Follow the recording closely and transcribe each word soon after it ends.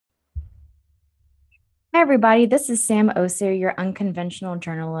Hi, everybody. This is Sam Osu, your unconventional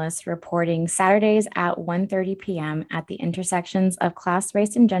journalist, reporting Saturdays at 1:30 p.m. at the intersections of class,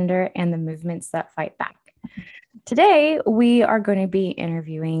 race, and gender and the movements that fight back. Today, we are going to be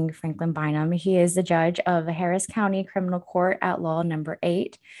interviewing Franklin Bynum. He is the judge of the Harris County Criminal Court at Law Number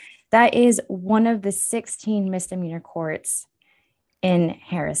 8. That is one of the 16 misdemeanor courts in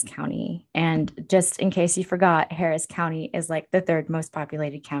Harris County. And just in case you forgot, Harris County is like the third most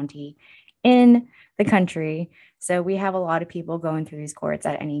populated county in the country. So we have a lot of people going through these courts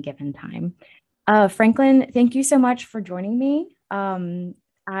at any given time. Franklin, thank you so much for joining me. I've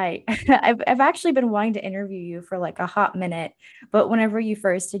actually been wanting to interview you for like a hot minute, but whenever you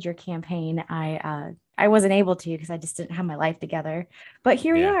first did your campaign, I wasn't able to because I just didn't have my life together. But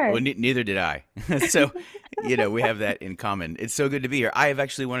here we Yeah, well, are. neither did I. So, we have that in common. It's so good to be here. I have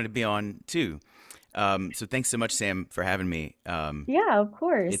actually wanted to be on too. So thanks so much, Sam, for having me. Yeah, of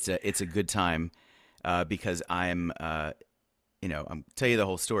It's course. a good time because I'm tell you the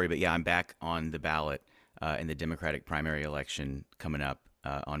whole story, but yeah, I'm back on the ballot in the Democratic primary election coming up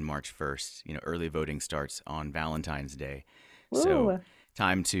on March 1st. Early voting starts on Valentine's Day, so Ooh.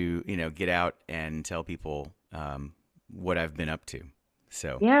 time to get out and tell people what I've been up to.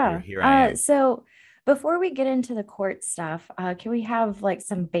 So here Yeah. here I am. So before we get into the court stuff, can we have like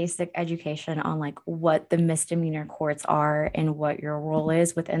some basic education on like what the misdemeanor courts are and what your role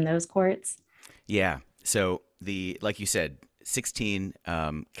is within those courts? Yeah. So like you said, 16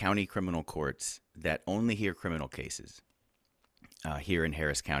 county criminal courts that only hear criminal cases here in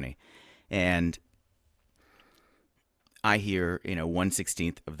Harris County, and I hear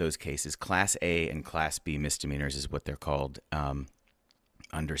 1/16th of those cases. Class A and Class B misdemeanors is what they're called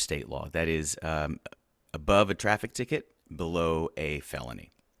under state law. That is above a traffic ticket, below a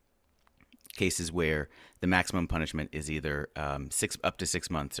felony. Cases where the maximum punishment is either up to 6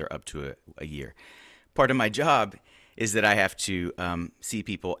 months or up to a year. Part of my job is that I have to see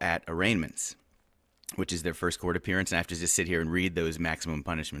people at arraignments, which is their first court appearance, and I have to just sit here and read those maximum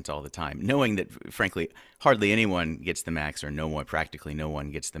punishments all the time, knowing that, frankly, hardly anyone gets the max, or practically no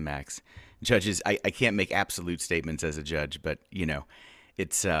one gets the max. Judges, I can't make absolute statements as a judge, but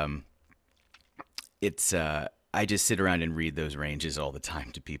it's I just sit around and read those ranges all the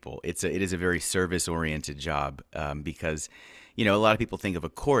time to people. It is a very service oriented job because a lot of people think of a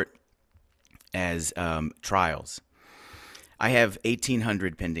court as trials. I have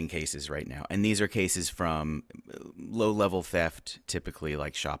 1,800 pending cases right now, and these are cases from low-level theft, typically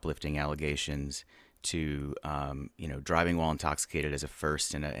like shoplifting allegations, to driving while intoxicated as a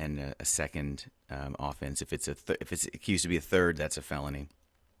first and a second offense. If it's accused to be a third, that's a felony.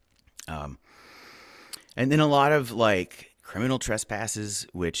 Um, and then a lot of like criminal trespasses,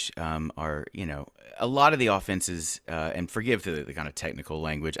 which are a lot of the offenses. And forgive the kind of technical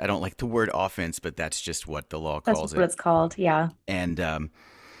language. I don't like the word offense, but that's just what the law That's calls what it. it's called. Yeah. And a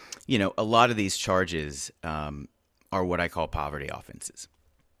lot of these charges are what I call poverty offenses,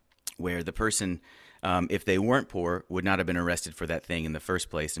 where the person, if they weren't poor, would not have been arrested for that thing in the first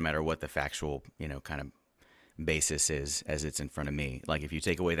place, no matter what the factual, kind of basis is as it's in front of me. Like if you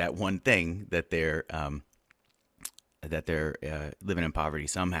take away that one thing that they're living in poverty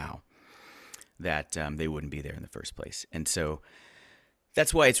somehow, that they wouldn't be there in the first place. And so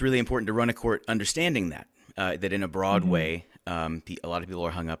that's why it's really important to run a court understanding that in a broad Hmm. way, a lot of people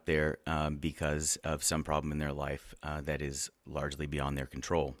are hung up there because of some problem in their life that is largely beyond their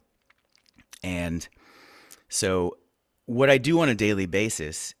control. And so, what I do on a daily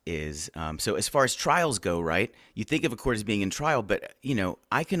basis is so as far as trials go, right? You think of a court as being in trial, but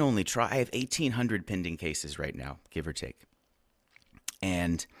I can only try. I have 1,800 pending cases right now, give or take,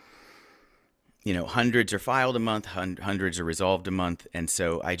 and hundreds are filed a month, hundreds are resolved a month, and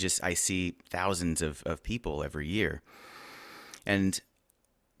so I see thousands of people every year, and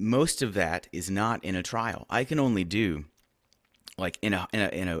most of that is not in a trial. I can only do like in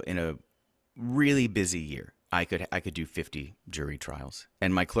a really busy year. I could do 50 jury trials,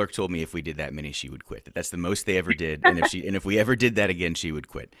 and my clerk told me if we did that many, she would quit. That's the most they ever did, and if we ever did that again, she would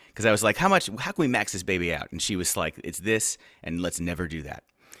quit. Because I was like, How can we max this baby out? And she was like, it's this, and let's never do that.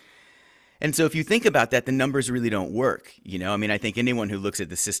 And so if you think about that, the numbers really don't work. I mean, I think anyone who looks at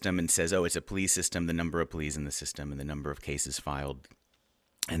the system and says, oh, it's a police system, the number of pleas in the system and the number of cases filed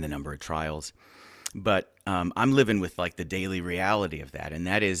and the number of trials. But I'm living with like the daily reality of that. And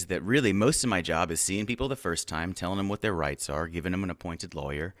that is that really most of my job is seeing people the first time, telling them what their rights are, giving them an appointed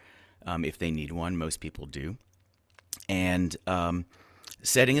lawyer if they need one. Most people do. And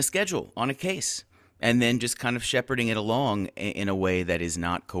setting a schedule on a case, and then just kind of shepherding it along in a way that is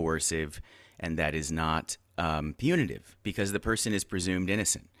not coercive and that is not punitive, because the person is presumed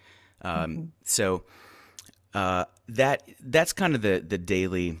innocent. Hmm. So That's kind of the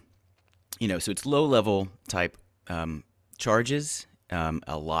daily, so it's low level type charges,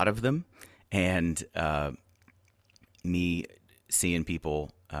 a lot of them, and me seeing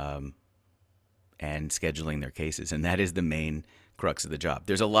people and scheduling their cases, and that is the main crux of the job.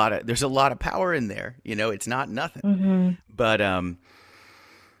 There's a lot of power in there. It's not nothing. Mm-hmm.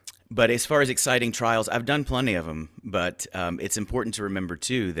 But as far as exciting trials, I've done plenty of them. But it's important to remember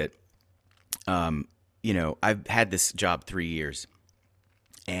too that I've had this job 3 years,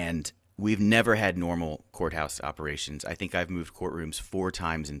 and we've never had normal courthouse operations. I think I've moved courtrooms 4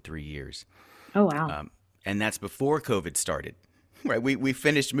 times in 3 years, Oh, wow. and that's before COVID started. Right, we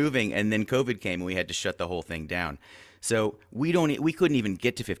finished moving, and then COVID came, and we had to shut the whole thing down. So we couldn't even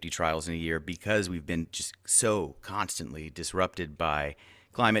get to 50 trials in a year because we've been just so constantly disrupted by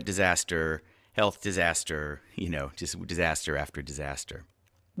climate disaster, health disaster, just disaster after disaster.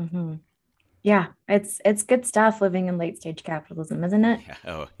 Mm-hmm. Yeah, it's good stuff living in late stage capitalism, isn't it? Yeah.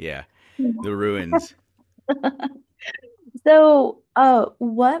 Oh, yeah. The ruins. So,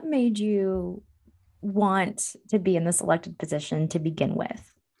 what made you want to be in this elected position to begin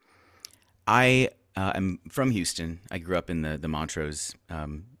with? I am from Houston. I grew up in the Montrose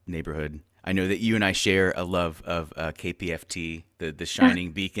neighborhood. I know that you and I share a love of KPFT, the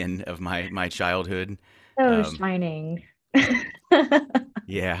shining beacon of my childhood. So Um, shining.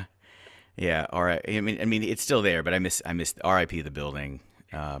 yeah, yeah. All right. I mean, it's still there, but I miss RIP the building.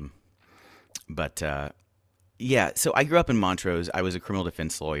 Um, but yeah, so I grew up in Montrose. I was a criminal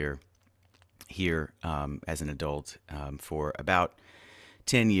defense lawyer here as an adult for about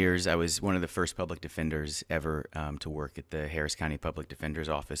 10 years. I was one of the first public defenders ever to work at the Harris County Public Defender's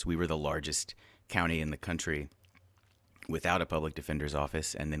Office. We were the largest county in the country without a public defender's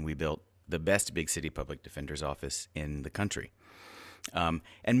office, and then we built the best big city public defender's office in the country. And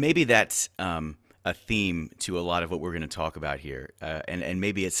maybe that's a theme to a lot of what we're going to talk about here. And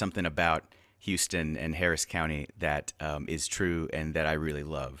maybe it's something about Houston and Harris County that is true and that I really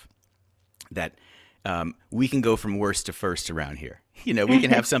love. That we can go from worst to first around here. We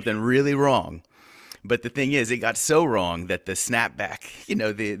can have something really wrong. But the thing is, it got so wrong that the snapback,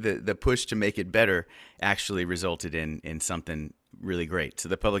 the push to make it better actually resulted in something really great. So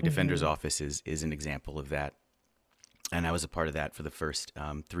the public defender's Mhm. office is an example of that. And I was a part of that for the first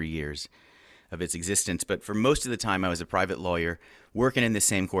 3 years of its existence. But for most of the time, I was a private lawyer working in the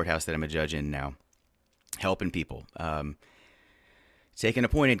same courthouse that I'm a judge in now, helping people. Taking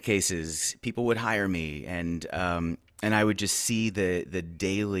appointed cases, people would hire me, and I would just see the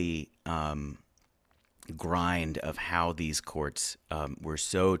daily grind of how these courts were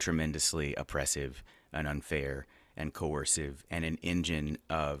so tremendously oppressive and unfair and coercive and an engine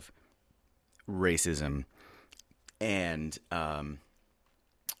of racism and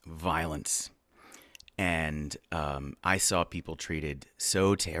violence. And I saw people treated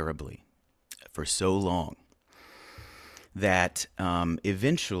so terribly for so long that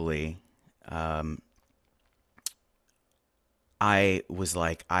eventually I was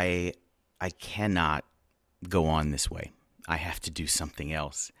like, I cannot go on this way. I have to do something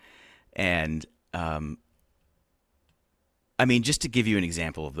else. And I mean, just to give you an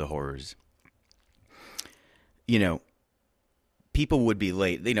example of the horrors, you know, people would be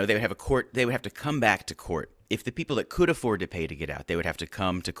late. They would have a court. They would have to come back to court. If the people that could afford to pay to get out, they would have to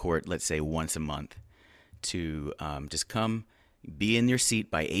come to court, let's say once a month, to just come, be in your seat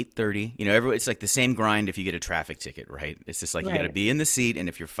by 8:30. It's like the same grind if you get a traffic ticket, right? It's just like you got to Right. be in the seat, and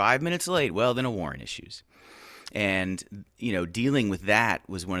if you're 5 minutes late, well, then a warrant issues. And dealing with that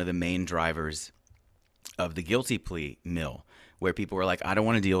was one of the main drivers of the guilty plea mill, where people were like, I don't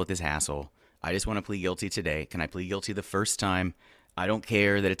want to deal with this hassle. I just want to plead guilty today. Can I plead guilty the first time? I don't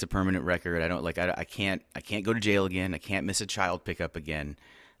care that it's a permanent record. I don't like. I can't go to jail again. I can't miss a child pickup again.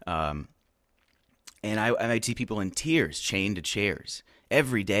 Um, and I'd see people in tears, chained to chairs.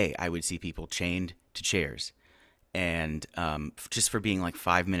 Every day, I would see people chained to chairs, and just for being like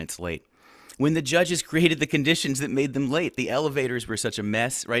 5 minutes late. When the judges created the conditions that made them late, the elevators were such a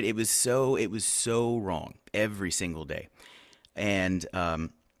mess, right? It was so wrong every single day, and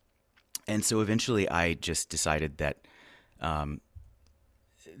so eventually, I just decided that I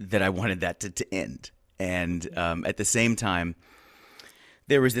wanted that to end. And at the same time,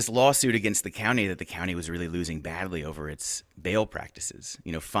 there was this lawsuit against the county that the county was really losing badly over its bail practices.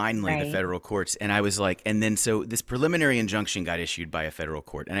 Finally, the Right. federal courts. And I was like, and then so this preliminary injunction got issued by a federal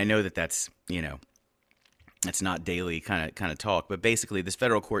court. And I know that that's not daily kind of talk, but basically, this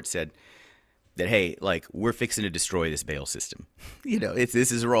federal court said that, hey, like, we're fixing to destroy this bail system.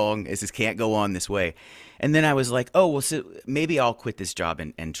 This is wrong. This can't go on this way. And then I was like, oh, well, so maybe I'll quit this job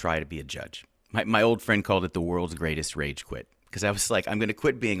and try to be a judge. My old friend called it the world's greatest rage quit, because I was like, I'm going to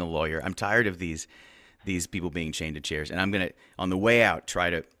quit being a lawyer. I'm tired of these people being chained to chairs, and I'm going to, on the way out, try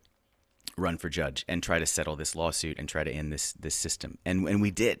to run for judge and try to settle this lawsuit and try to end this system. And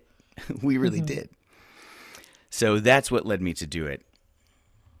we did. We really Mhm. did. So that's what led me to do it.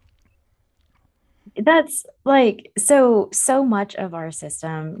 That's like so much of our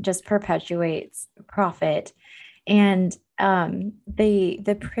system just perpetuates profit. And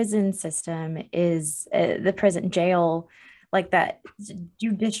the prison system is the prison jail, like that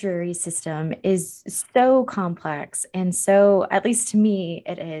judiciary system is so complex, and so, at least to me,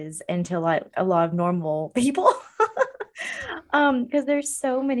 it is, and to like a lot of normal people. Because there's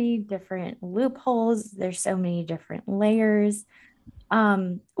so many different loopholes, there's so many different layers.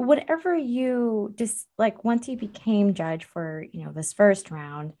 Whatever you just like, once you became judge for, this first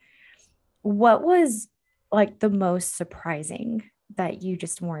round, what was like the most surprising that you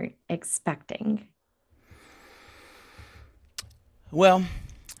just weren't expecting? Well,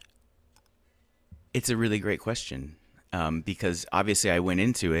 it's a really great question, because obviously I went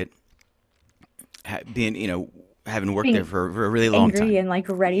into it being, having worked there Being for a really long angry time. and like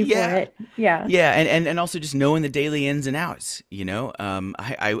ready for Yeah, it. Yeah. yeah, and also just knowing the daily ins and outs.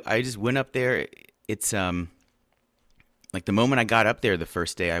 I just went up there. It's like the moment I got up there the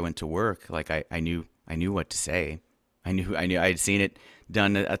first day I went to work, like I knew what to say. I knew I had seen it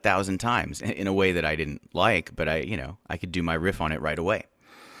done a thousand times in a way that I didn't like, but I could do my riff on it right away.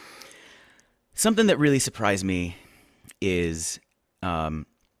 Something that really surprised me is um,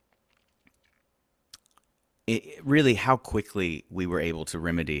 really how quickly we were able to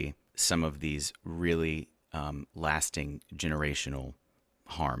remedy some of these really lasting generational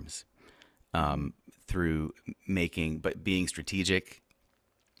harms, through but being strategic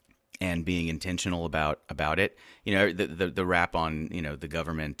and being intentional about it. The rap on the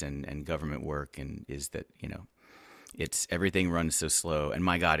government and government work and is that it's everything runs so slow, and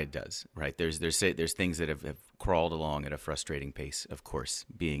my God, it does. Right? There's things that have crawled along at a frustrating pace. Of course,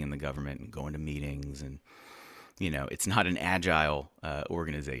 being in the government and going to meetings, and it's not an agile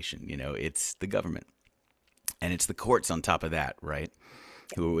organization. It's the government, and it's the courts on top of that, right?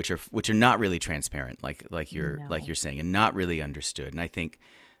 Which are not really transparent, like you're No. saying, and not really understood. And I think,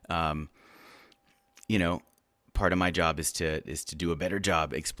 um, you know, part of my job is to do a better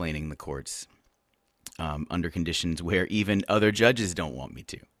job explaining the courts, under conditions where even other judges don't want me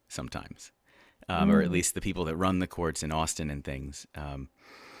to sometimes, or at Mm. least the people that run the courts in Austin and things.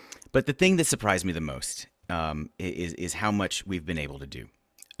 But the thing that surprised me the most, is how much we've been able to do.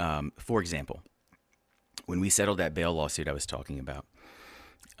 For example, when we settled that bail lawsuit I was talking about,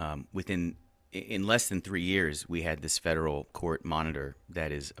 within in less than 3 years, we had this federal court monitor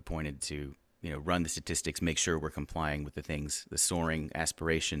that is appointed to run the statistics, make sure we're complying with the soaring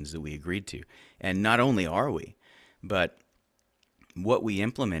aspirations that we agreed to. And not only are we, but what we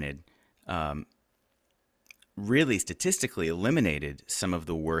implemented really statistically eliminated some of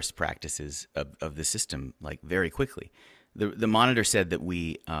the worst practices of the system, like very quickly. The monitor said that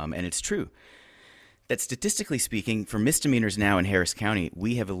and it's true, that statistically speaking, for misdemeanors now in Harris County,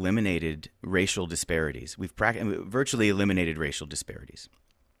 we have eliminated racial disparities. We've virtually eliminated racial disparities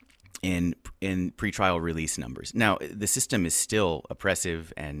in pretrial release numbers. Now, the system is still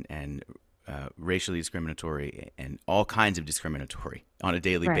oppressive and racially discriminatory and all kinds of discriminatory on a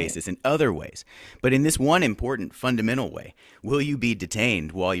daily Right. basis in other ways. But in this one important fundamental way, will you be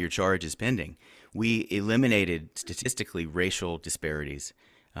detained while your charge is pending? We eliminated statistically racial disparities,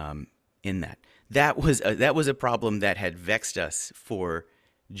 in that. That was a problem that had vexed us for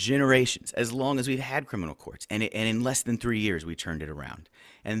generations, as long as we've had criminal courts, and in less than 3 years we turned it around,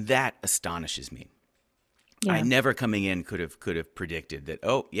 and that astonishes me. I Yeah. never coming in could have predicted that.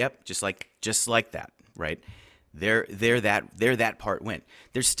 Oh, yep, just like that, right? There that part went.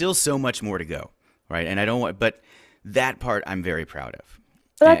 There's still so much more to go, right? And I don't want, but that part I'm very proud of,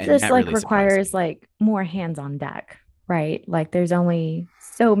 But that and just that like really surprised requires me. like more hands on deck, right? Like there's only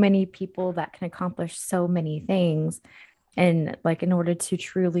so many people that can accomplish so many things. And like in order to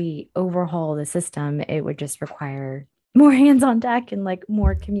truly overhaul the system, it would just require more hands on deck and like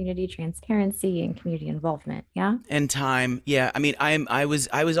more community transparency and community involvement. Yeah. And time, yeah. I mean, I was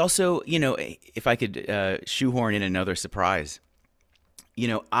also, if I could shoehorn in another surprise,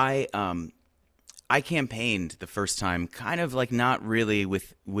 I campaigned the first time, kind of like not really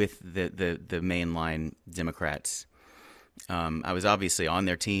with the mainline Democrats. I was obviously on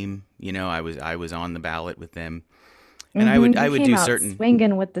their team. I was on the ballot with them. And You I would came do out certain.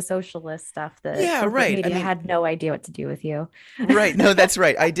 swinging with the socialist stuff. The Yeah, corporate right. I media mean, had no idea what to do with you. right. No, that's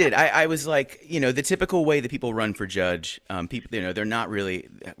right. I did. I was like, the typical way that people run for judge. People, they're not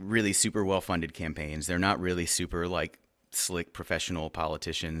really super well funded campaigns. They're not really super like slick professional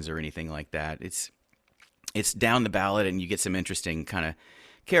politicians or anything like that. It's down the ballot, and you get some interesting kind of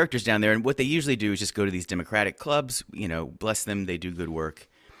characters down there. And what they usually do is just go to these Democratic clubs. Bless them, they do good work.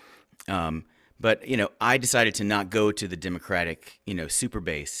 Um, but I decided to not go to the Democratic, super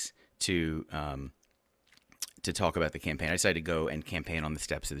base to talk about the campaign. I decided to go and campaign on the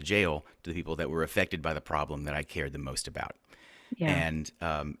steps of the jail to the people that were affected by the problem that I cared the most about. Yeah. And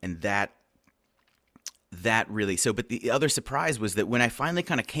that really so. But the other surprise was that when I finally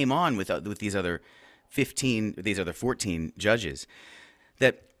kind of came on with these other 14 judges,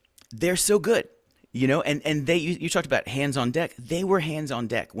 that they're so good. And you talked about hands on deck. They were hands on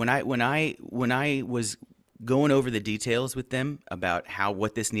deck when I was going over the details with them about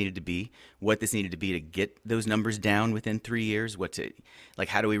what this needed to be, to get those numbers down within 3 years.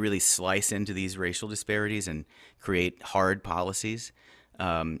 How do we really slice into these racial disparities and create hard policies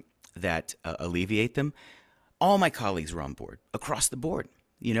that alleviate them? All my colleagues were on board across the board.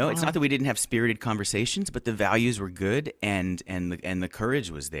 It's not Wow. that we didn't have spirited conversations, but the values were good, and the courage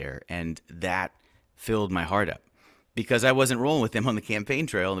was there, and that filled my heart up because I wasn't rolling with them on the campaign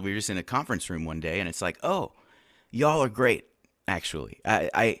trail, and we were just in a conference room one day, and it's like, oh, y'all are great. Actually,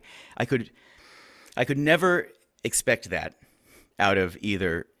 I could never expect that out of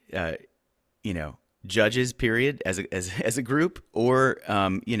either judges, period, as a group, or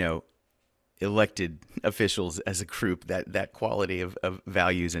elected officials as a group, that quality of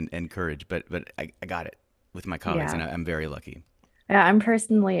values and courage. But I got it with my colleagues, and Yeah. I'm very lucky. Yeah, I'm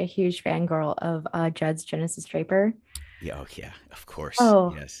personally a huge fangirl of Judge Genesis Draper. Yeah, oh yeah, of course,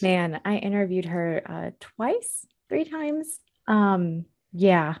 Oh yes. man, I interviewed her twice, three times.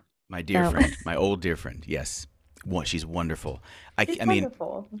 Yeah. My dear So friend, my old dear friend, yes. She's wonderful. she's I mean,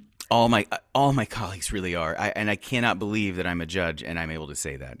 wonderful. all my colleagues really are. And I cannot believe that I'm a judge and I'm able to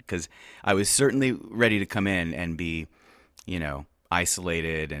say that because I was certainly ready to come in and be,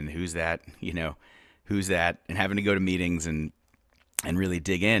 isolated and who's that, and having to go to meetings and really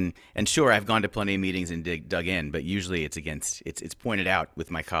dig in. And sure, I've gone to plenty of meetings and dug in, but usually it's pointed out with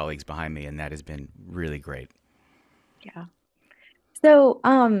my colleagues behind me, and that has been really great. Yeah. So,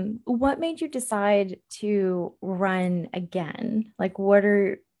 what made you decide to run again? Like, what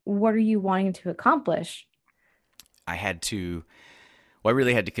are you wanting to accomplish? I had to, well, I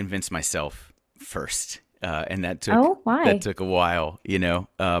really had to convince myself first, and Oh, that why? took a while,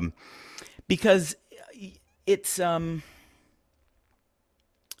 because it's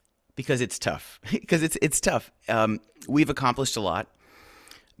because it's tough because it's tough. We've accomplished a lot,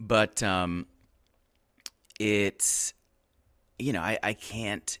 but it's I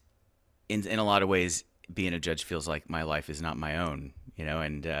can't in a lot of ways being a judge feels like my life is not my own,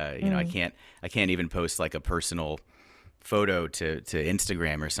 and Mm, I can't even post like a personal photo to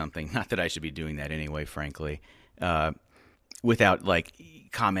Instagram or something. Not that I should be doing that anyway, frankly, without like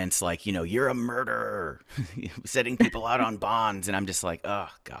comments like you're a murderer, setting people out on bonds, and I'm just like, oh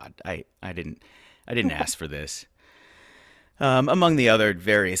God, I didn't ask for this. Among the other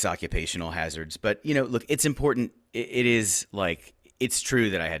various occupational hazards. But look, it's important. It is like it's true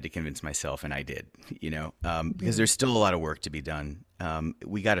that I had to convince myself, and I did. Because mhm. there's still a lot of work to be done.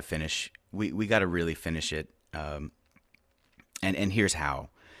 We got to finish. We got to really finish it. And here's how.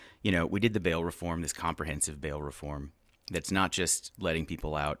 We did the bail reform, this comprehensive bail reform. That's not just letting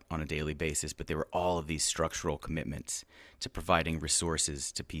people out on a daily basis, but there were all of these structural commitments to providing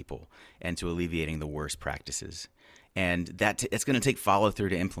resources to people and to alleviating the worst practices. And it's going to take follow through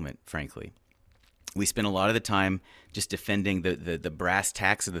to implement, frankly. We spent a lot of the time just defending the brass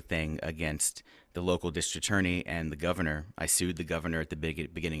tacks of the thing against the local district attorney and the governor. I sued the governor at the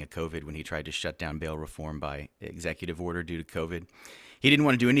beginning of COVID when he tried to shut down bail reform by executive order due to COVID. He didn't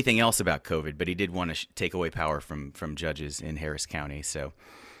want to do anything else about COVID, but he did want to take away power from judges in Harris County. So,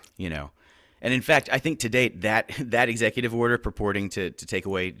 you know, and in fact, I think to date that executive order purporting to take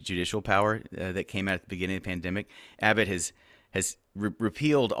away judicial power that came out at the beginning of the pandemic, Abbott has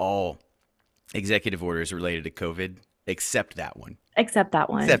repealed all executive orders related to COVID except that one. Except that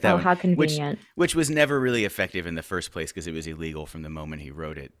one. Except that Oh, one, how which convenient. which was never really effective in the first place because it was illegal from the moment he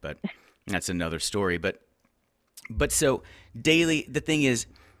wrote it. But that's another story. But so daily, the thing is,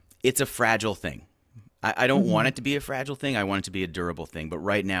 it's a fragile thing. I don't want Hmm. it to be a fragile thing. I want it to be a durable thing. But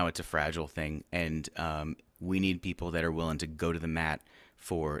right now, it's a fragile thing, and we need people that are willing to go to the mat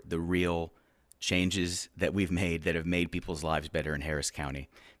for the real changes that we've made that have made people's lives better in Harris County.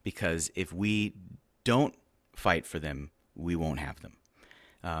 Because if we don't fight for them, we won't have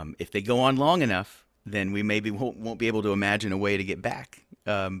them. If they go on long enough, then we maybe won't be able to imagine a way to get back.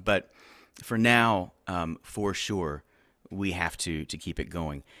 But for now, for sure, we have to keep it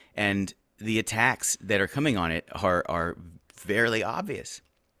going. And the attacks that are coming on it are fairly obvious.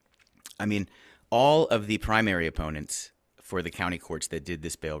 I mean, all of the primary opponents for the county courts that did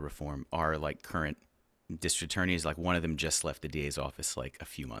this bail reform are like current district attorneys. Like one of them just left the DA's office like a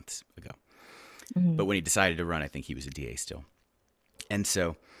few months ago. But when he decided to run, I think he was a DA still. And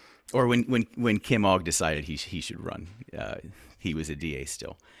so, or when Kim Ogg decided he should run, he was a DA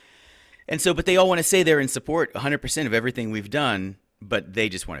still. And so, but they all want to say they're in support 100% of everything we've done, but they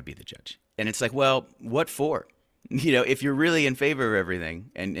just want to be the judge. And it's like, well, what for? If you're really in favor of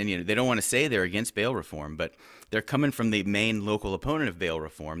everything, and they don't want to say they're against bail reform, but they're coming from the main local opponent of bail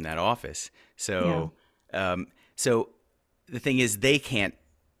reform, that office. So, so the thing is, they can't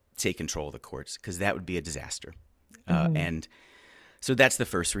take control of the courts because that would be a disaster. And so that's the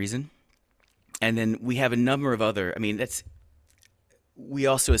first reason. And then we have a number of other, we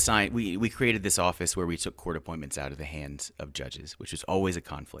also assigned, we created this office where we took court appointments out of the hands of judges, which was always a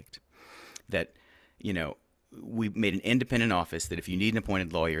conflict. That, we made an independent office that if you need an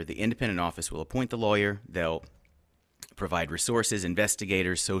appointed lawyer, the independent office will appoint the lawyer. They'll provide resources,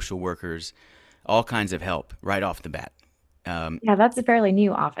 investigators, social workers, all kinds of help right off the bat. Yeah, that's a fairly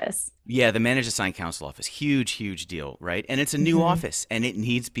new office. Yeah, the managed assigned counsel office, huge deal, right? And it's a new office, and it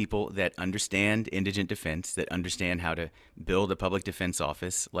needs people that understand indigent defense, that understand how to build a public defense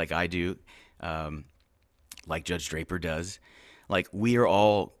office like I do, like Judge Draper does. Like, we are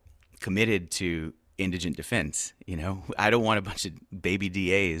all committed to indigent defense. I don't want a bunch of baby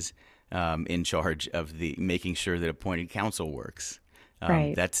DAs in charge of the making sure that appointed counsel works.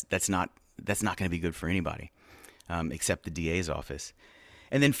 Right. That's not going to be good for anybody, except the DA's office.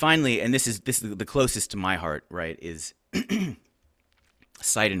 And then finally, and this is the closest to my heart, right, is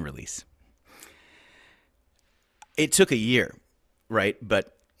cite and release. It took a year, right?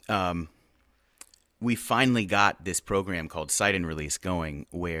 But we finally got this program called Cite and Release going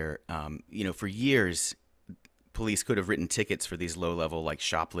where, for years, police could have written tickets for these low-level, like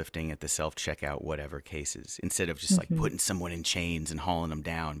shoplifting at the self-checkout, whatever cases, instead of just like putting someone in chains and hauling them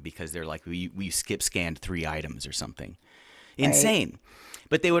down because they're like, we skip-scanned 3 items or something. Insane. Right.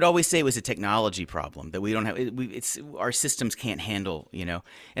 But they would always say it was a technology problem, that we don't have, our systems can't handle,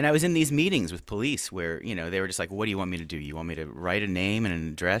 And I was in these meetings with police where, they were just like, what do you want me to do? You want me to write a name and an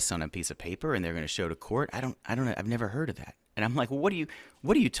address on a piece of paper and they're going to show to court? I don't know. I've never heard of that. And I'm like, well, what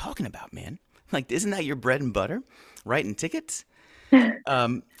are you talking about, man? Like, isn't that your bread and butter, writing tickets?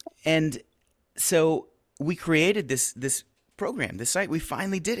 And so we created this program, this site. We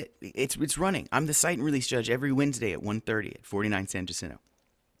finally did it. It's running. I'm the cite and release judge every Wednesday at 1:30 at 49 San Jacinto.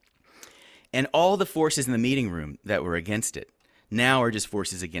 And all the forces in the meeting room that were against it now are just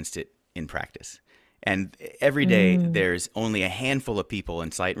forces against it in practice. And every day there's only a handful of people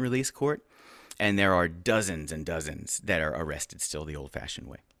in cite and release court, and there are dozens and dozens that are arrested still the old-fashioned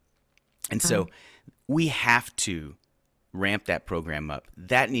way. And so we have to ramp that program up.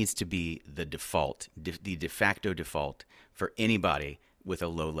 That needs to be the default, the de facto default for anybody with a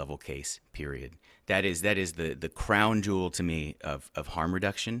low-level case, period. That is the crown jewel to me of harm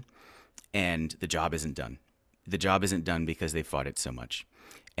reduction. And the job isn't done. The job isn't done because they fought it so much,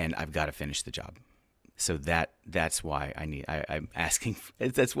 and I've got to finish the job. So that's why I'm asking.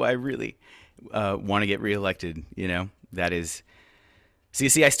 That's why I really want to get reelected. That is. So you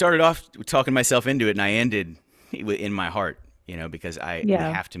see, I started off talking myself into it, and I ended in my heart. Because we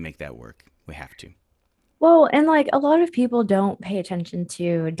have to make that work. We have to. Well, and like a lot of people don't pay attention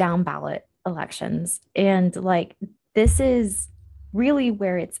to down ballot elections, and like this is really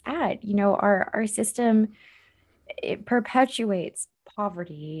where it's at. Our system, it perpetuates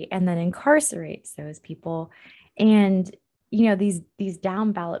poverty and then incarcerates those people. And these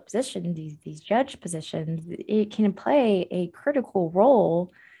down ballot positions, these judge positions, it can play a critical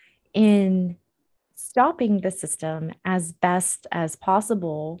role in stopping the system as best as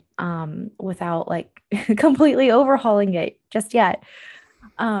possible, without like completely overhauling it just yet.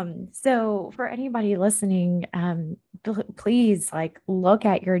 So for anybody listening, please like look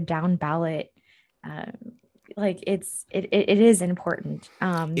at your down ballot. Like it is important.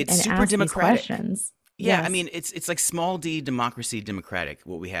 It's and super ask democratic. These questions. Yeah, Yes. it's like small d democracy democratic,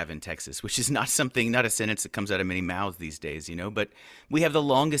 what we have in Texas, which is not a sentence that comes out of many mouths these days, but we have the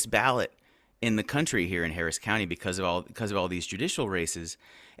longest ballot in the country here in Harris County because of all these judicial races,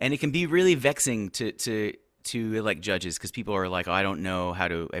 and it can be really vexing to elect judges because people are like, oh, I don't know how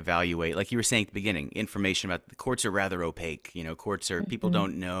to evaluate. Like you were saying at the beginning, information about the courts are rather opaque. Courts are people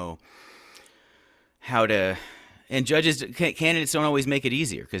don't know how to. And judges, candidates don't always make it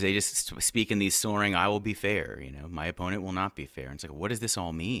easier because they just speak in these soaring, "I will be fair." My opponent will not be fair. And it's like, what does this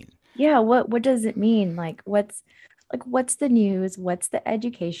all mean? Yeah, what does it mean? What's the news? What's the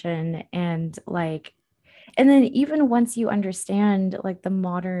education? And then even once you understand like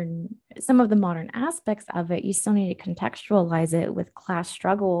some of the modern aspects of it, you still need to contextualize it with class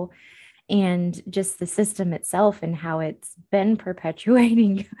struggle and just the system itself and how it's been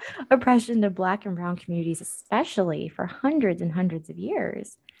perpetuating oppression to Black and Brown communities, especially for hundreds and hundreds of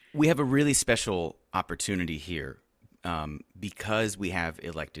years. We have a really special opportunity here because we have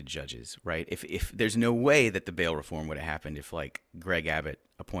elected judges, right? If there's no way that the bail reform would have happened if like Greg Abbott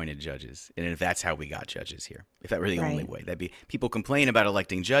appointed judges, and if that's how we got judges here, if that were the only Right. way, that'd be people complain about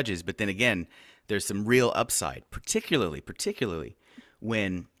electing judges, but then again, there's some real upside, particularly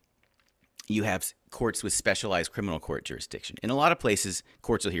when you have courts with specialized criminal court jurisdiction. In a lot of places,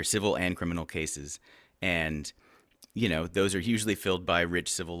 courts will hear civil and criminal cases, and those are usually filled by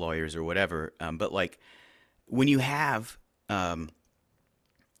rich civil lawyers or whatever. But like when you have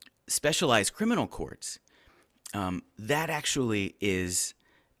specialized criminal courts, that actually is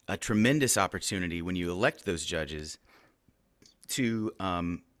a tremendous opportunity when you elect those judges to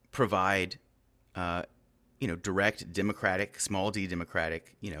provide, direct democratic, small d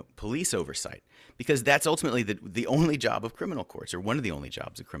democratic, police oversight, because that's ultimately the only job of criminal courts, or one of the only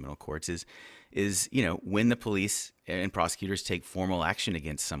jobs of criminal courts is when the police and prosecutors take formal action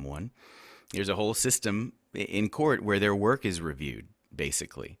against someone. There's a whole system in court where their work is reviewed,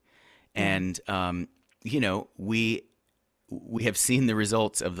 basically, Yeah. and we have seen the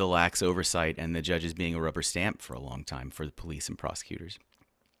results of the lax oversight and the judges being a rubber stamp for a long time for the police and prosecutors,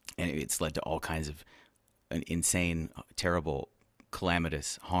 and it's led to all kinds of an insane, terrible,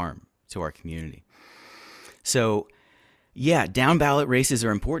 calamitous harm to our community. So, yeah, down ballot races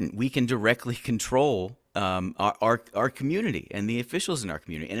are important. We can directly control our community and the officials in our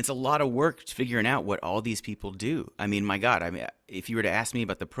community, and it's a lot of work figuring out what all these people do. I mean, my God, if you were to ask me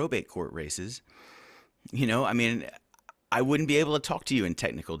about the probate court races, I wouldn't be able to talk to you in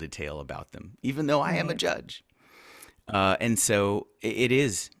technical detail about them, even though I am a Right. judge. And so it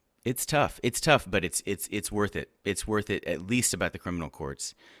is. It's tough. It's tough, but it's worth it. It's worth it, at least about the criminal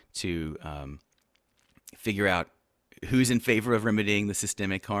courts, to figure out who's in favor of remedying the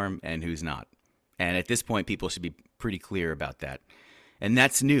systemic harm and who's not. And at this point, people should be pretty clear about that. And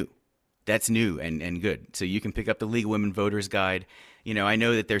that's new. That's new and good. So you can pick up the League of Women Voters Guide. I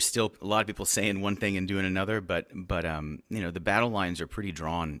know that there's still a lot of people saying one thing and doing another, but the battle lines are pretty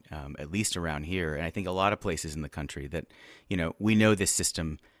drawn, at least around here. And I think a lot of places in the country that, we know this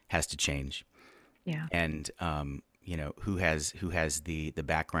system has to change. Yeah. And who has the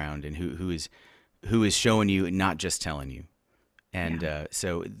background, and who is showing you, not just telling you. And Yeah.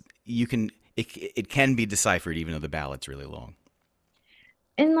 so it can be deciphered even though the ballot's really long.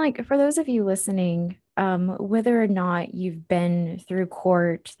 And like for those of you listening, whether or not you've been through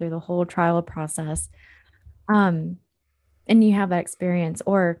court through the whole trial process, um, and you have that experience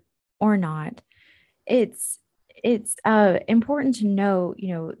or not, it's it's important to know,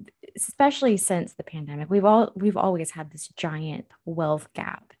 especially since the pandemic, we've always had this giant wealth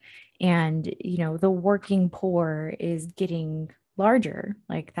gap, and the working poor is getting larger.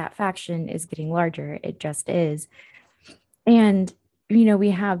 Like that faction is getting larger. It just is. And, we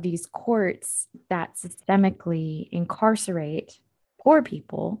have these courts that systemically incarcerate poor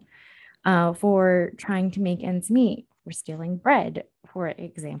people for trying to make ends meet, for stealing bread, for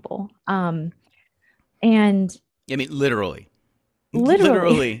example. And I mean, literally. literally,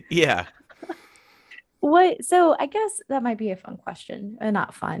 Literally, yeah. so I guess that might be a fun question.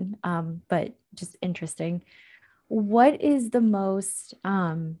 Not fun, but just interesting. What is the most,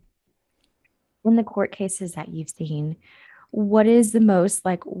 in the court cases that you've seen, what is the most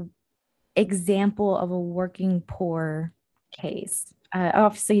like example of a working poor case?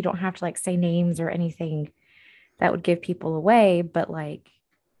 Obviously, you don't have to like say names or anything that would give people away, but like,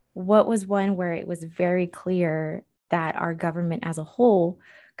 what was one where it was very clear that our government as a whole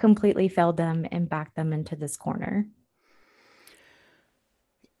completely failed them and backed them into this corner?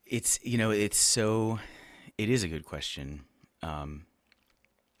 It is a good question. Um,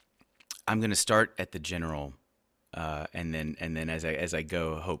 I'm going to start at the general, and then as I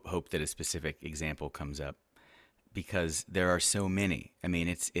go, hope that a specific example comes up, because there are so many. I mean,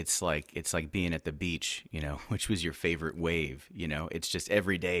 it's like being at the beach, which was your favorite wave. It's just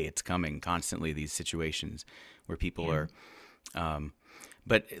every day it's coming constantly, these situations where people Yeah. are,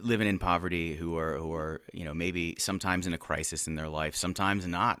 but living in poverty, who are maybe sometimes in a crisis in their life, sometimes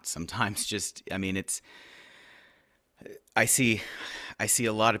not, sometimes just, I mean, I see I see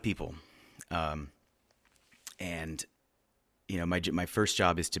a lot of people. And my first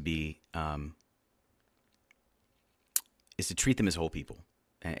job is to treat them as whole people,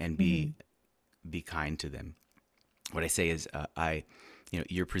 and Hmm. be kind to them. What I say is,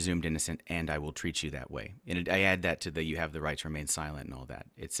 you're presumed innocent, and I will treat you that way. And I add that to the you have the right to remain silent and all that.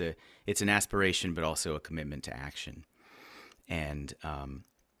 It's an aspiration, but also a commitment to action. And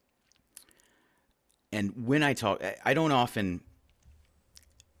when I talk, I don't often,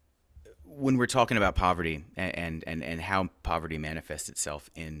 when we're talking about poverty and how poverty manifests itself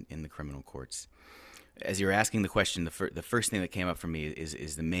in the criminal courts. As you're asking the question, the first thing that came up for me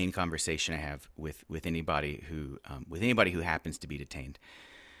is the main conversation I have with anybody who happens to be detained.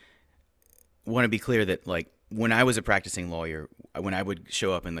 I want to be clear that, like, when I was a practicing lawyer, when I would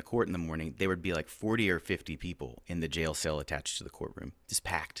show up in the court in the morning, there would be like 40 or 50 people in the jail cell attached to the courtroom, just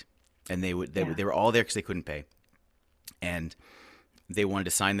packed, and Yeah. they were all there because they couldn't pay, and they wanted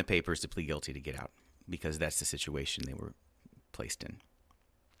to sign the papers to plead guilty to get out because that's the situation they were placed in.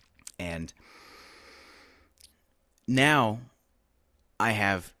 And now I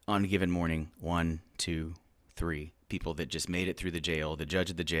have, on a given morning, 1, 2, 3 people that just made it through the jail. The judge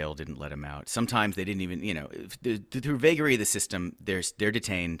of the jail didn't let them out. Sometimes they didn't even, through vagary of the system, they're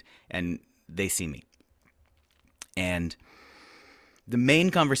detained and they see me. And the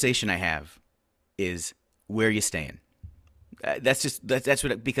main conversation I have is, where are you staying? That's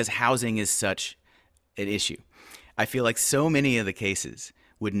what, because housing is such an issue. I feel like so many of the cases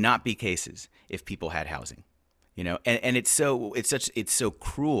would not be cases if people had housing. And it's so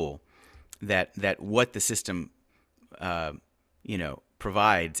cruel that what the system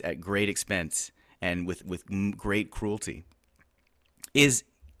provides at great expense and with great cruelty is,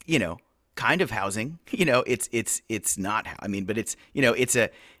 kind of housing. It's not. I mean, but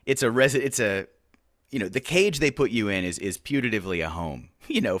the cage they put you in is putatively a home.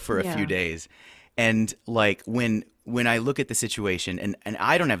 For a few Yeah. days, and like when I look at the situation, and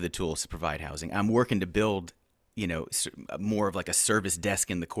I don't have the tools to provide housing. I'm working to build, more of like a service desk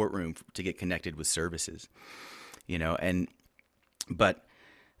in the courtroom to get connected with services. And but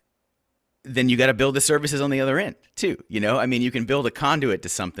then you got to build the services on the other end too. I mean, you can build a conduit to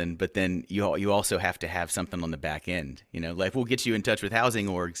something, but then you also have to have something on the back end. Like, we'll get you in touch with housing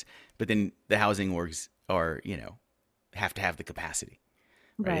orgs, but then the housing orgs are, have to have the capacity,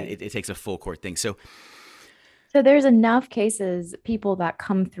 right? Right. It takes a full court thing. So So there's enough cases, people that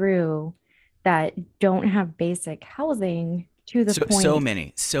come through that don't have basic housing to the so point.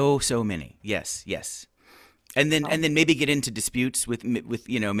 many, so many. Yes, yes. And then maybe get into disputes with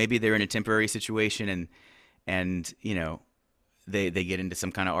maybe they're in a temporary situation, and they get into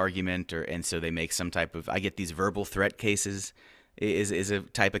some kind of argument, and so they make some type of, I get these verbal threat cases, is a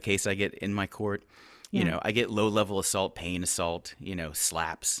type of case I get in my court. Yeah. I get low level assault, pain assault,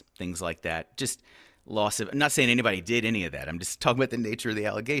 slaps, things like that. Just loss of, I'm not saying anybody did any of that. I'm just talking about the nature of the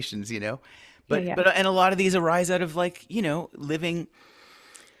allegations. Yeah. But Yeah. and a lot of these arise out of, like, living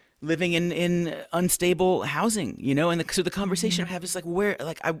in unstable housing, and so the conversation Mhm. I have is like, where,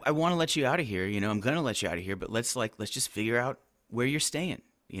 like, I want to let you out of here, I'm gonna let you out of here, but let's just figure out where you're staying.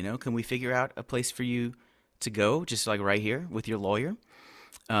 Can we figure out a place for you to go, just like right here with your lawyer?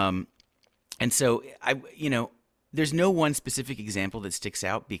 um and so there's no one specific example that sticks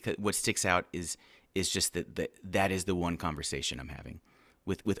out, because what sticks out is just that is the one conversation I'm having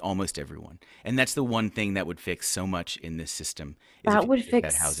with almost everyone. And that's the one thing that would fix so much in this system, is if That you would could get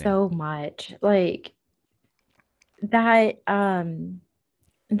that fix housing. so much. Like that,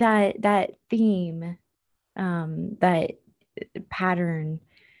 that theme, that pattern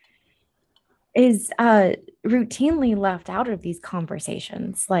is routinely left out of these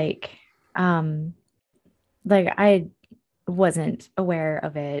conversations. Um, like I wasn't aware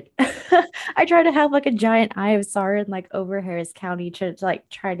of it. I try to have like a giant eye of SAR in like over Harris County to like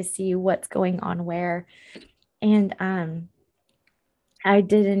try to see what's going on where. And I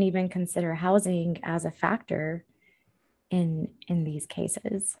didn't even consider housing as a factor in these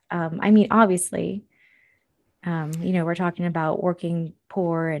cases. I mean, obviously, we're talking about working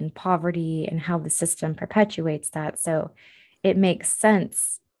poor and poverty and how the system perpetuates that. So it makes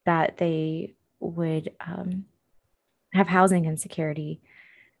sense that they would have housing insecurity.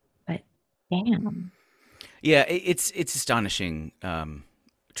 But damn, Yeah, it's astonishing,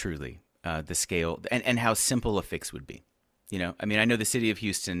 truly, the scale and how simple a fix would be. I mean, I know the city of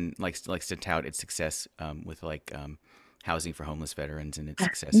Houston likes to tout its success, with, like, housing for homeless veterans, and its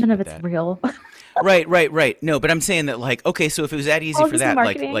success none of with it's that. real. Right, right, right. No, but I'm saying that, like, okay, so if it was that easy All for just that,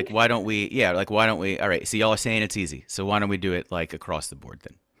 marketing. why don't we? Yeah, like, why don't we? All right, so y'all are saying it's easy, so why don't we do it, like, across the board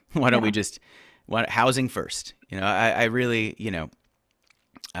then? Why don't we Yeah. just, housing first? I really,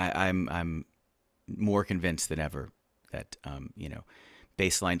 I'm more convinced than ever that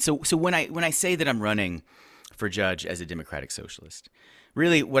baseline. So when I say that I'm running for judge as a democratic socialist,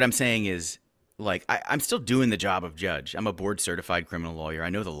 really what I'm saying is, like, I'm still doing the job of judge. I'm a board certified criminal lawyer.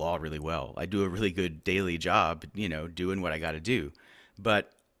 I know the law really well. I do a really good daily job, doing what I got to do.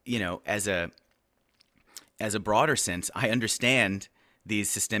 But as a broader sense, I understand these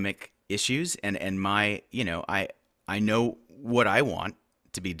systemic issues, and my I know what I want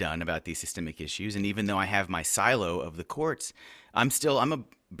to be done about these systemic issues. And even though I have my silo of the courts, I'm a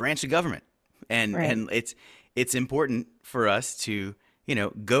branch of government, and Right. it's important for us to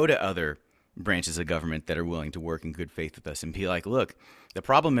go to other branches of government that are willing to work in good faith with us and be like, look, the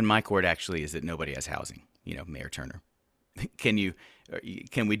problem in my court actually is that nobody has housing. Mayor Turner, can you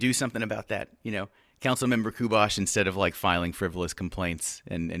can we do something about that? Councilmember Kubosh, instead of like filing frivolous complaints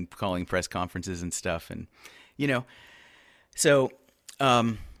and calling press conferences and stuff, and you know, so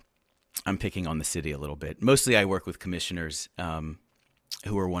I'm picking on the city a little bit. Mostly, I work with commissioners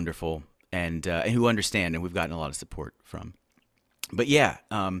who are wonderful and who understand, and we've gotten a lot of support from. But yeah,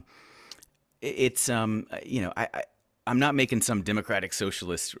 it's I'm not making some democratic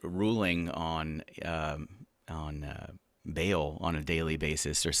socialist ruling on bail on a daily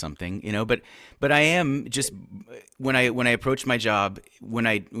basis or something, but I am just when I approach my job when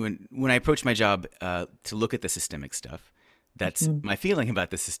I approach my job to look at the systemic stuff. That's Mhm. my feeling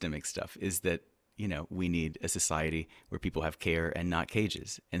about the systemic stuff, is that we need a society where people have care and not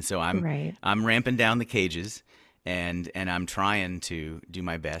cages. And so Right. I'm ramping down the cages, and I'm trying to do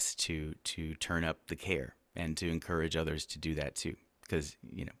my best to turn up the care and to encourage others to do that too, because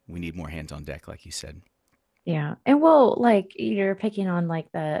we need more hands on deck, like you said. Yeah. And well, like you're picking on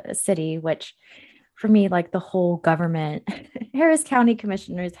like the city, which for me, like the whole government, Harris County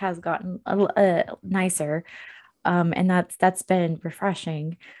Commissioners has gotten nicer. And that's been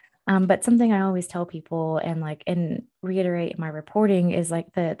refreshing. But something I always tell people and reiterate in my reporting is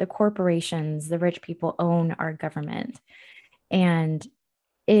like the corporations, the rich people own our government. And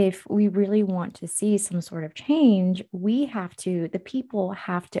if we really want to see some sort of change, the people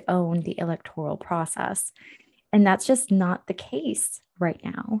have to own the electoral process. And that's just not the case right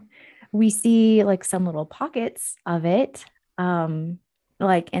now. We see like some little pockets of it. Um,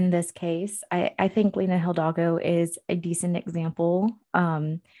 like in this case, I think Lena Hidalgo is a decent example.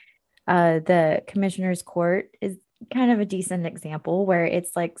 The commissioner's court is kind of a decent example where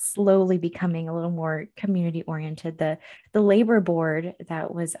it's like slowly becoming a little more community oriented. The labor board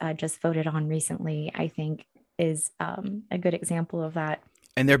that was just voted on recently, I think, is a good example of that.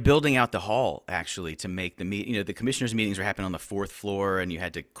 And they're building out the hall actually to make the the commissioners' meetings are happening on the fourth floor, and you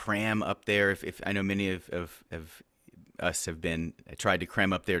had to cram up there. If I know many of us have been tried to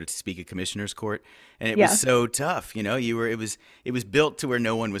cram up there to speak at commissioners' court, and it was Yeah. so tough. It was built to where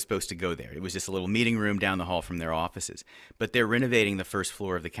no one was supposed to go there. It was just a little meeting room down the hall from their offices. But they're renovating the first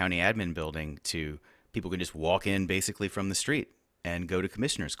floor of the county admin building to people can just walk in basically from the street and go to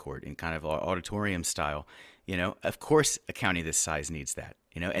commissioners' court in kind of auditorium style. Of course, a county this size needs that.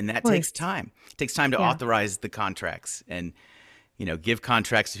 And Of that takes course. time. It takes time to Yeah. authorize the contracts and give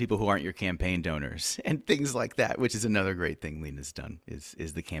contracts to people who aren't your campaign donors and things like that, which is another great thing Lena's done is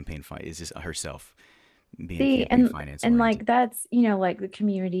the campaign is just herself being See, campaign finance and oriented. like that's, like the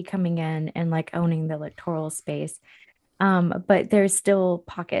community coming in and like owning the electoral space. But there's still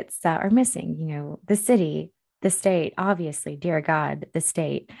pockets that are missing, the city, the state, obviously, dear God, the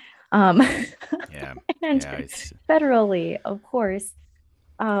state. Um, Yeah. and Yeah, it's federally, of course.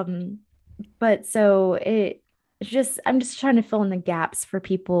 Um, but so I'm just trying to fill in the gaps for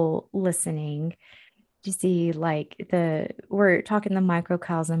people listening to see like we're talking the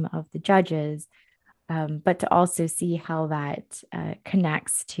microcosm of the judges, but to also see how that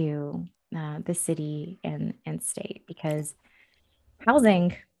connects to the city and state because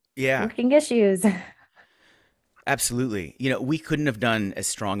housing, yeah. working issues. Absolutely. We couldn't have done as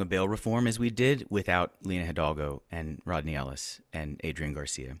strong a bail reform as we did without Lena Hidalgo and Rodney Ellis and Adrian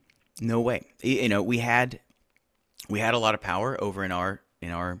Garcia. No way. We had a lot of power over in our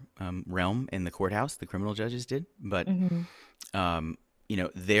realm in the courthouse. The criminal judges did, but Mhm.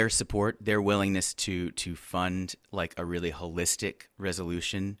 their support, their willingness to fund like a really holistic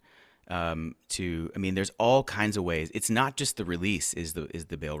resolution. I mean, there's all kinds of ways. It's not just the release is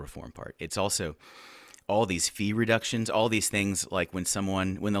the bail reform part. It's also all these fee reductions, all these things like when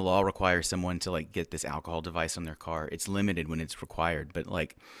the law requires someone to like get this alcohol device on their car, it's limited when it's required. But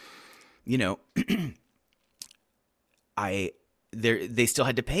like, you know, I they still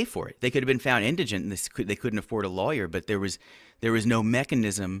had to pay for it. They could have been found indigent and they couldn't afford a lawyer, but there was no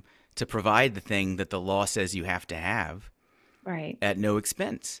mechanism to provide the thing that the law says you have to have Right. at no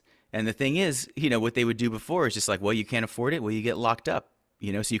expense. And the thing is, what they would do before is just like, well, you can't afford it. Well, you get locked up.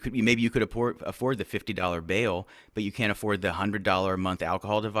 So maybe you could afford the $50 bail, but you can't afford the $100 a month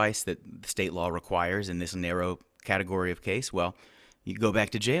alcohol device that the state law requires in this narrow category of case. Well, you go back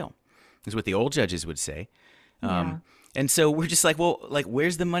to jail, is what the old judges would say. Yeah. And so we're just like, well, like,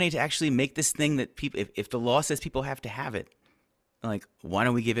 where's the money to actually make this thing that people, if the law says people have to have it, like, why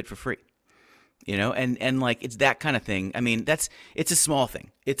don't we give it for free? And like, it's that kind of thing. I mean, it's a small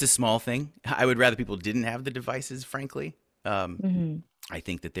thing. It's a small thing. I would rather people didn't have the devices, frankly. Hmm. I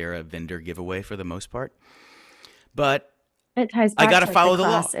think that they're a vendor giveaway for the most part. But It ties I back got to to like the follow the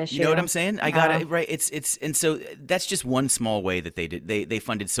law. class You know what issue. I'm saying? I got Yeah. to, right. And so that's just one small way that they did. They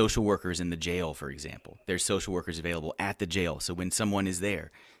funded social workers in the jail, for example. There's social workers available at the jail. So when someone is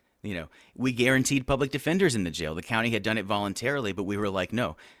there, we guaranteed public defenders in the jail. The county had done it voluntarily, but we were like,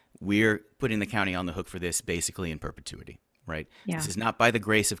 no, we're putting the county on the hook for this basically in perpetuity, right? This Yeah. is not by the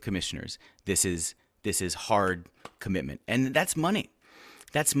grace of commissioners. This is hard commitment. And that's money.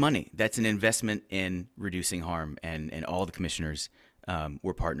 That's money. That's an investment in reducing harm, and all the commissioners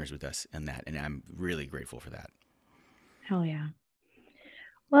were partners with us in that, and I'm really grateful for that. Hell yeah.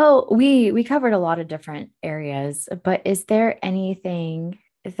 Well, we covered a lot of different areas, but is there anything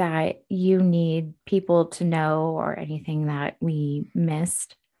that you need people to know or anything that we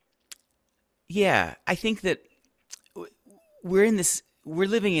missed? Yeah, I think that we're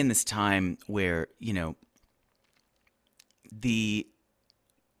living in this time where the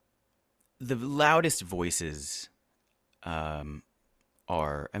the loudest voices um,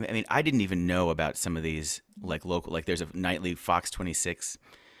 are. I mean, I didn't even know about some of these like local. Like, there's a nightly Fox 26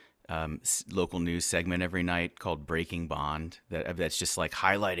 local news segment every night called Breaking Bond. That's just like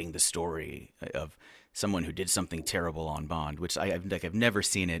highlighting the story of someone who did something terrible on bond, which I've never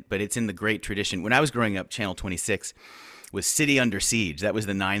seen it, but it's in the great tradition. When I was growing up, Channel 26 was City Under Siege. That was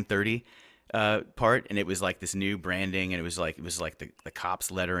the 9:30 part, and it was like this new branding, and it was like the cops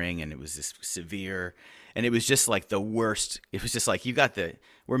lettering, and it was this severe, and it was just like the worst. It was just like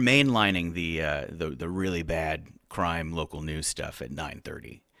we're mainlining the really bad crime local news stuff at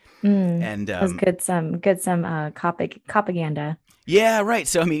 9:30. And That was good some propaganda. yeah, right.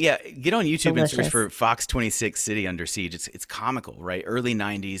 So I mean, yeah, get on YouTube and search Delicious. for Fox 26 City Under Siege. It's comical, right? Early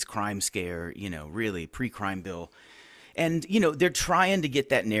 90s crime scare, really pre-crime bill. And they're trying to get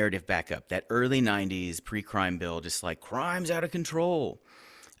that narrative back up. That early 90s pre-crime bill, just like crime's out of control.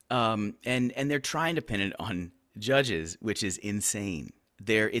 And they're trying to pin it on judges, which is insane.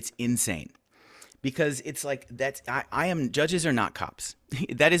 It's insane because it's like I am judges are not cops.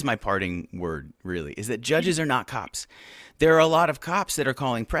 That is my parting word, really, is that judges are not cops. There are a lot of cops that are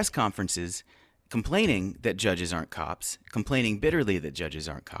calling press conferences complaining that judges aren't cops, complaining bitterly that judges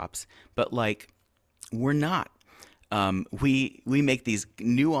aren't cops, but like, we're not. We make these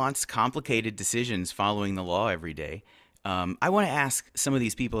nuanced, complicated decisions following the law every day. I want to ask some of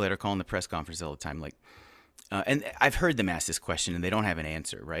these people that are calling the press conference all the time, like, and I've heard them ask this question and they don't have an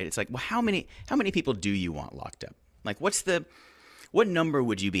answer, right? It's like, well, how many people do you want locked up? Like, what number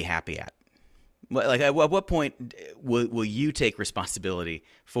would you be happy at? Like, at what point will you take responsibility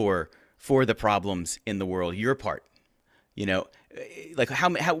for the problems in the world, your part? You know, like,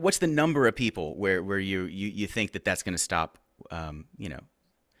 what's the number of people where you think that's going to stop? And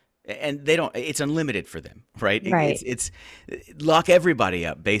they don't. It's unlimited for them, right? Right. It's lock everybody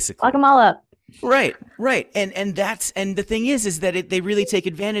up, Lock basically. them all up. Right, right, and the thing is that they really take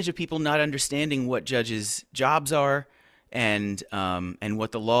advantage of people not understanding what judges' jobs are, and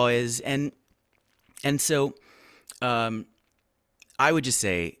what the law is, and so I would just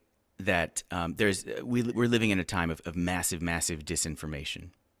say that we're living in a time of massive, massive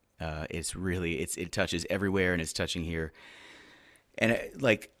disinformation. It touches everywhere, and it's touching here, and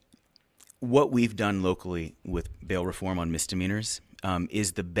like, what we've done locally with bail reform on misdemeanors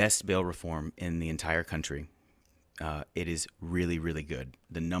is the best bail reform in the entire country. It is really, really good.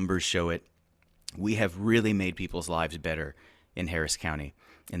 The numbers show it. We have really made people's lives better in Harris County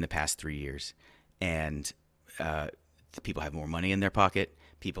in the past 3 years. And people have more money in their pocket.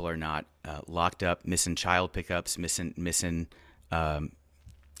 People are not locked up, missing child pickups, missing a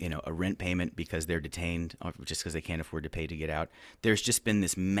rent payment because they're detained, or just because they can't afford to pay to get out. There's just been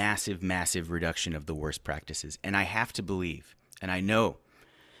this massive, massive reduction of the worst practices. And I have to believe, and I know,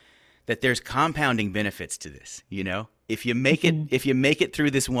 that there's compounding benefits to this. If you make it, Mhm. if you make it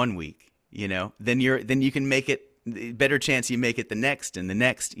through this one week, then you can make it. Better chance you make it the next and the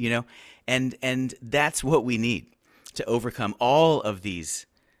next. And that's what we need to overcome all of these.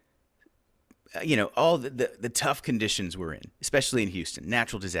 All the tough conditions we're in, especially in Houston,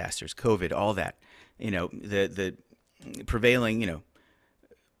 natural disasters, COVID, all that. The prevailing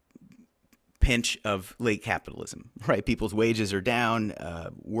pinch of late capitalism, right? People's wages are down,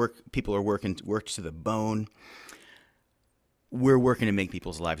 people are worked to the bone. We're working to make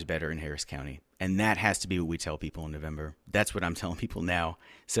people's lives better in Harris County, and that has to be what we tell people in November. That's what I'm telling people now.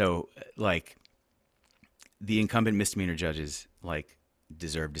 So, like, the incumbent misdemeanor judges, like,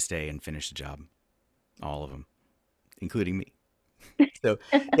 deserve to stay and finish the job, all of them, including me. So,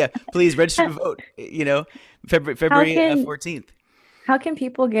 yeah, please register to vote. How February can 14th. how can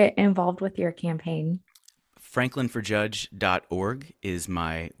people get involved with your campaign? franklinforjudge.org is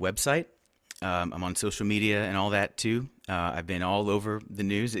my website. I'm on social media and all that too. I've been all over the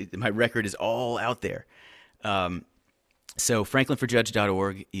news. My record is all out there. So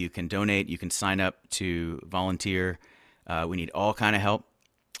franklinforjudge.org, you can donate, you can sign up to volunteer. We need all kind of help.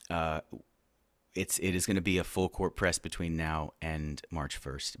 It is going to be a full court press between now and March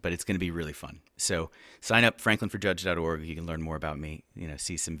 1st, but it's going to be really fun. So sign up franklinforjudge.org. You can learn more about me,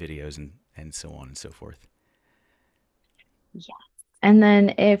 see some videos and so on and so forth. Yes. And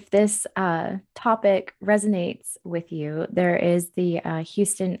then if this topic resonates with you, there is the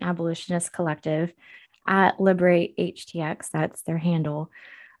Houston Abolitionist Collective at Liberate HTX. That's their handle.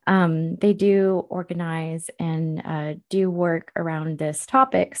 They do organize and do work around this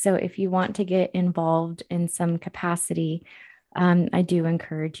topic. So if you want to get involved in some capacity, I do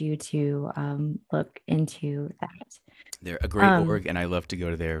encourage you to look into that. They're a great org, and I love to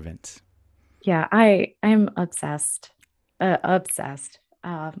go to their events. Yeah, I'm obsessed. Obsessed.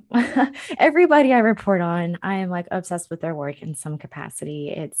 Everybody I report on, I am like obsessed with their work in some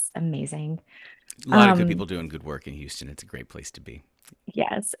capacity. It's amazing. A lot of good people doing good work in Houston. It's a great place to be.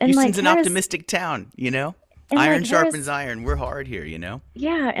 Yes, and Houston's like an optimistic town, and Iron like sharpens iron. We're hard here,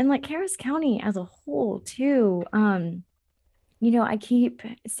 Yeah, and like Harris County as a whole too. I keep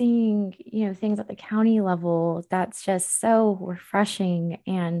seeing, things at the county level that's just so refreshing.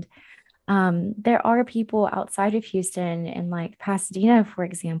 And there are people outside of Houston and like Pasadena, for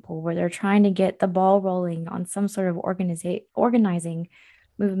example, where they're trying to get the ball rolling on some sort of organizing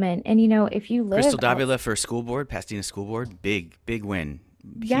movement. And if you Crystal live out, Davila for school board, Pasadena school board, big win,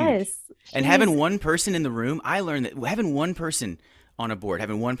 huge. yes, And having one person in the room, I learned that having one person on a board,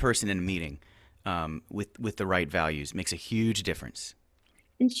 having one person in a meeting, with the right values makes a huge difference.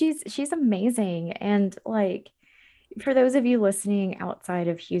 and she's amazing. And like for those of you listening outside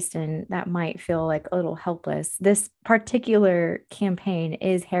of Houston that might feel like a little helpless, this particular campaign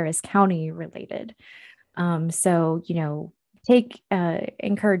is Harris County related. So, take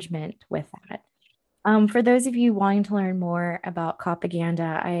encouragement with that. For those of you wanting to learn more about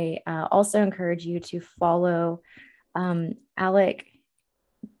propaganda, I also encourage you to follow Alec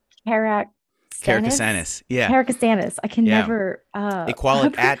Caracstanis. Caracassanis, yeah, Caracassanis. I can yeah. never At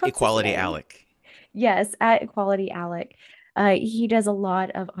pronounce his Equality name. Alec. Yes, at Equality Alec. He does a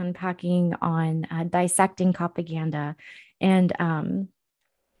lot of unpacking on dissecting propaganda. And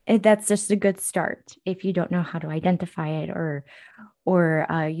that's just a good start if you don't know how to identify it or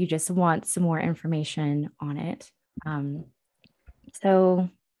you just want some more information on it. So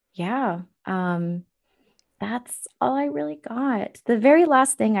yeah, that's all I really got. The very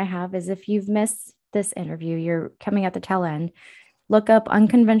last thing I have is if you've missed this interview, you're coming at the tail end, look up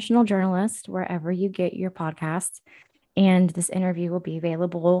Unconventional Journalist wherever you get your podcasts. And this interview will be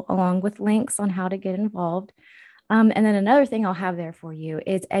available along with links on how to get involved. And then another thing I'll have there for you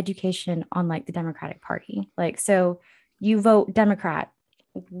is education on like the Democratic Party. Like, so you vote Democrat.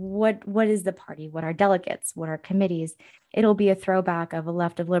 What is the party? What are delegates? What are committees? It'll be a throwback of a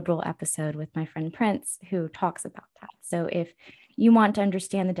Left of Liberal episode with my friend Prince, who talks about that. So if you want to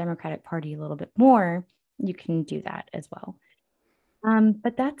understand the Democratic Party a little bit more, you can do that as well.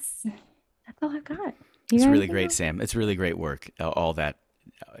 But that's all I've got. It's really great, Sam. It's really great work. All that.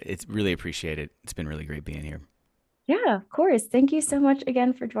 It's really appreciated. It's been really great being here. Yeah, of course. Thank you so much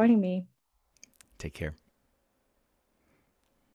again for joining me. Take care.